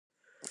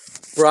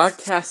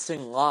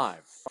Broadcasting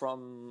live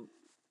from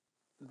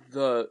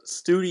the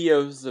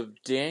studios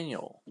of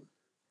Daniel.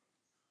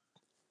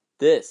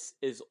 This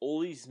is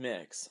Oldies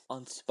Mix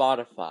on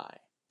Spotify.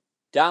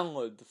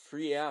 Download the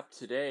free app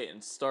today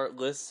and start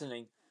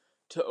listening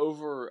to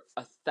over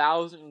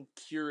 1,000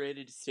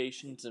 curated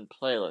stations and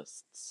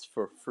playlists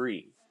for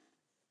free.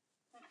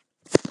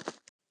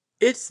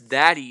 It's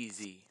that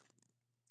easy.